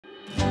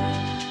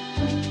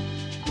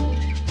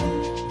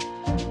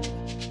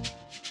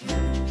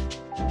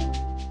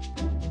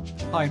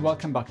Hi and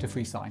welcome back to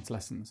Free Science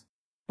Lessons.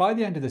 By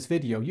the end of this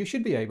video, you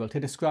should be able to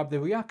describe the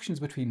reactions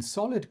between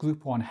solid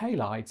group 1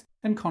 halides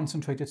and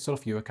concentrated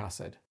sulfuric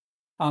acid.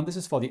 And this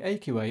is for the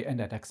AQA and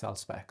Edexcel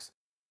specs.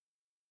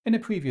 In a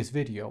previous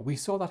video, we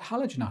saw that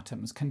halogen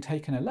atoms can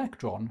take an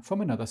electron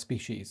from another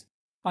species,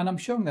 and I'm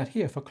showing that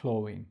here for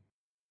chlorine.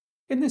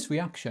 In this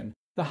reaction,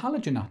 the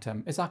halogen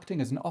atom is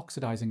acting as an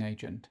oxidizing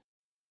agent.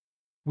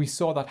 We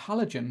saw that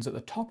halogens at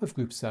the top of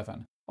group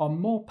 7 are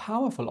more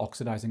powerful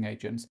oxidizing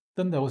agents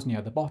than those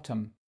near the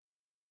bottom.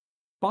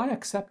 By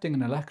accepting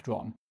an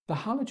electron, the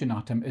halogen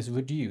atom is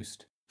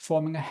reduced,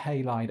 forming a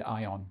halide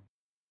ion.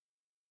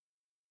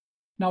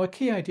 Now, a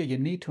key idea you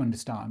need to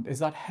understand is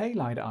that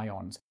halide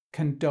ions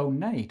can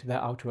donate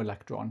their outer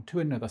electron to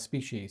another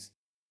species,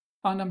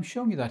 and I'm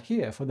showing you that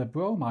here for the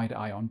bromide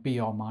ion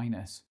Br-.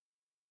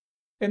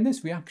 In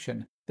this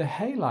reaction, the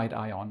halide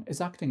ion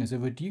is acting as a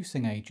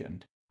reducing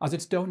agent, as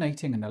it's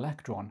donating an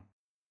electron.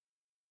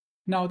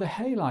 Now, the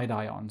halide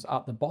ions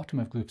at the bottom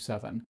of group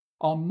 7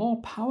 are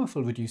more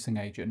powerful reducing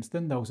agents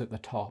than those at the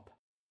top.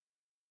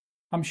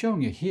 I'm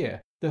showing you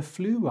here the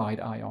fluoride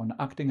ion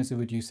acting as a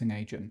reducing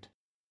agent.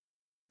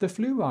 The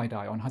fluoride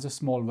ion has a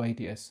small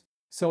radius,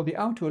 so the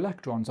outer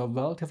electrons are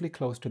relatively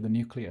close to the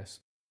nucleus.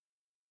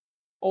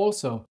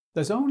 Also,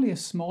 there's only a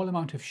small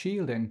amount of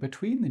shielding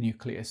between the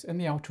nucleus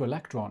and the outer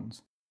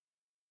electrons.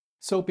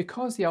 So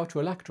because the outer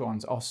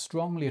electrons are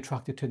strongly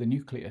attracted to the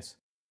nucleus,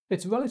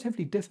 it's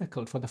relatively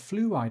difficult for the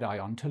fluoride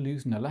ion to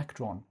lose an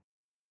electron.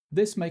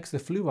 This makes the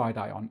fluoride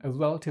ion a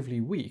relatively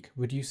weak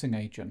reducing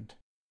agent.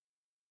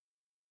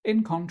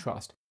 In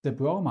contrast, the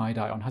bromide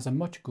ion has a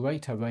much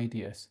greater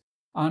radius,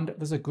 and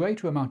there's a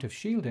greater amount of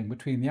shielding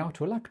between the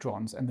outer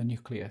electrons and the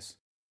nucleus.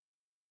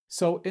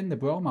 So in the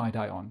bromide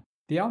ion,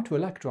 the outer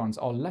electrons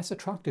are less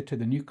attracted to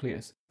the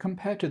nucleus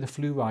compared to the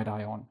fluoride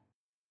ion,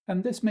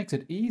 and this makes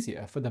it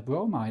easier for the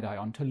bromide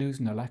ion to lose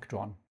an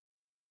electron.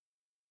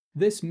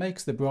 This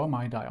makes the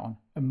bromide ion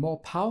a more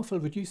powerful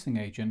reducing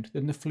agent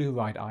than the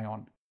fluoride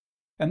ion,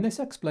 and this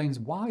explains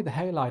why the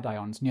halide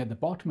ions near the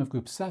bottom of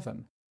group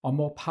 7 are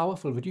more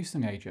powerful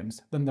reducing agents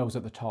than those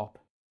at the top.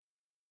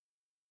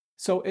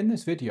 So in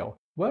this video,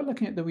 we're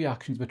looking at the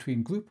reactions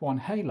between group 1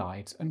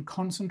 halides and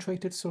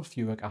concentrated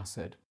sulfuric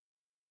acid.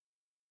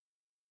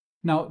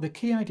 Now, the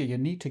key idea you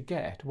need to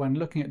get when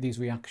looking at these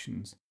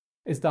reactions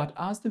is that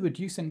as the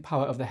reducing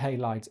power of the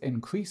halides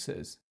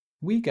increases,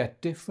 we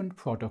get different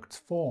products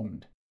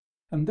formed,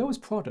 and those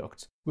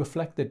products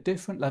reflect the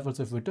different levels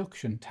of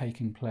reduction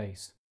taking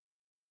place.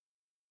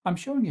 I'm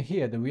showing you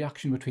here the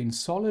reaction between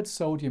solid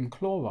sodium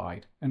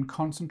chloride and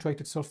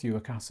concentrated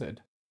sulfuric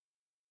acid.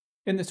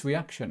 In this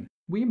reaction,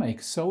 we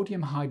make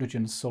sodium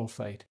hydrogen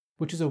sulfate,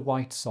 which is a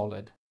white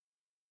solid.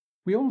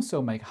 We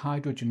also make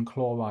hydrogen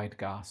chloride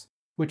gas,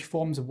 which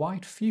forms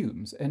white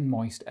fumes in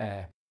moist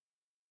air.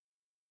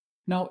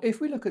 Now,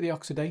 if we look at the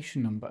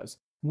oxidation numbers,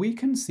 we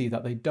can see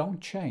that they don't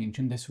change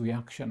in this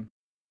reaction.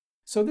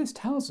 So this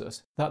tells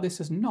us that this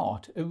is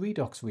not a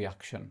redox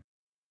reaction.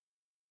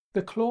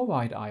 The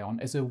chloride ion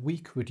is a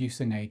weak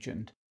reducing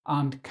agent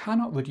and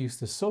cannot reduce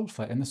the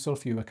sulfur in the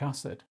sulfuric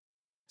acid.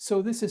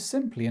 So this is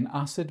simply an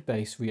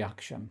acid-base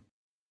reaction.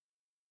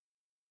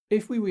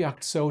 If we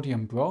react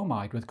sodium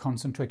bromide with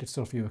concentrated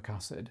sulfuric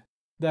acid,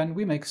 then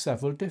we make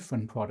several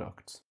different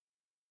products.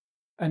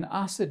 An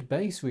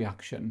acid-base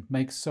reaction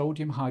makes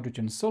sodium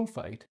hydrogen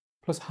sulfate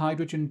plus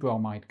hydrogen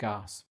bromide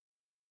gas.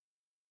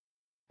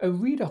 A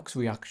redox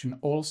reaction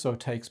also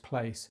takes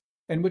place,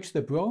 in which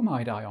the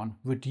bromide ion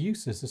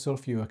reduces the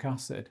sulfuric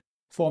acid,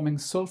 forming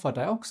sulfur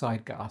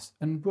dioxide gas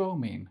and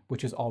bromine,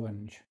 which is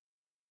orange.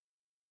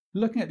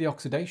 Looking at the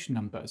oxidation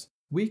numbers,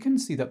 we can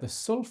see that the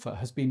sulfur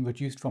has been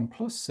reduced from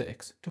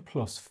 +6 to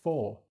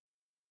 +4,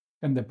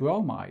 and the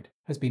bromide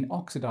has been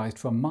oxidized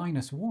from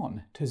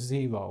 -1 to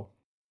 0.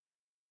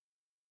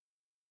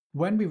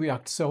 When we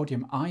react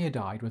sodium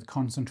iodide with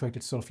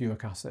concentrated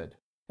sulfuric acid,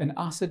 an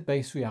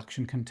acid-base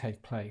reaction can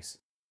take place,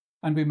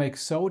 and we make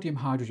sodium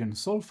hydrogen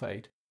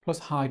sulfate plus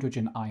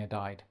hydrogen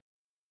iodide.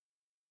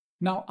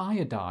 Now,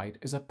 iodide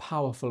is a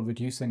powerful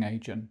reducing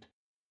agent,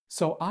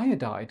 so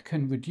iodide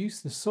can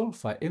reduce the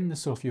sulfur in the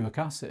sulfuric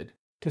acid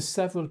to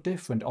several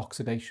different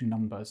oxidation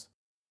numbers.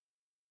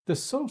 The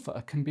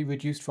sulfur can be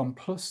reduced from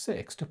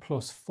 +6 to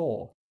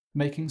 +4,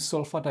 making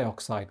sulfur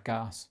dioxide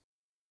gas.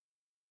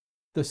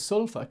 The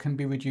sulfur can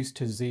be reduced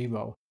to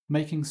 0,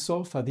 making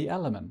sulfur the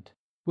element,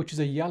 which is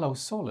a yellow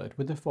solid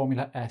with the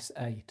formula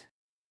S8.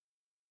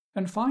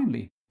 And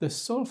finally, the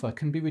sulfur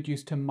can be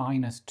reduced to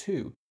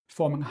 -2,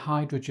 forming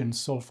hydrogen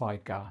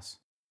sulfide gas.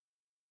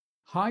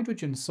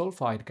 Hydrogen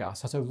sulfide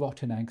gas has a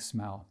rotten egg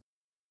smell.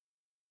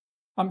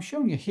 I'm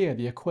showing you here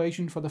the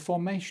equation for the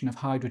formation of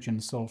hydrogen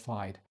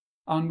sulfide,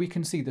 and we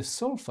can see the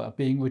sulfur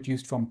being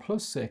reduced from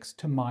 +6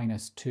 to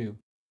 -2.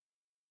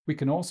 We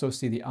can also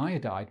see the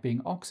iodide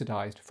being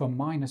oxidized from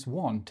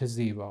 -1 to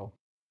 0.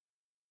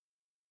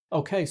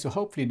 Okay, so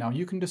hopefully now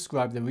you can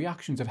describe the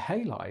reactions of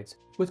halides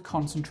with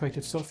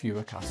concentrated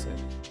sulfuric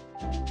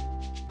acid.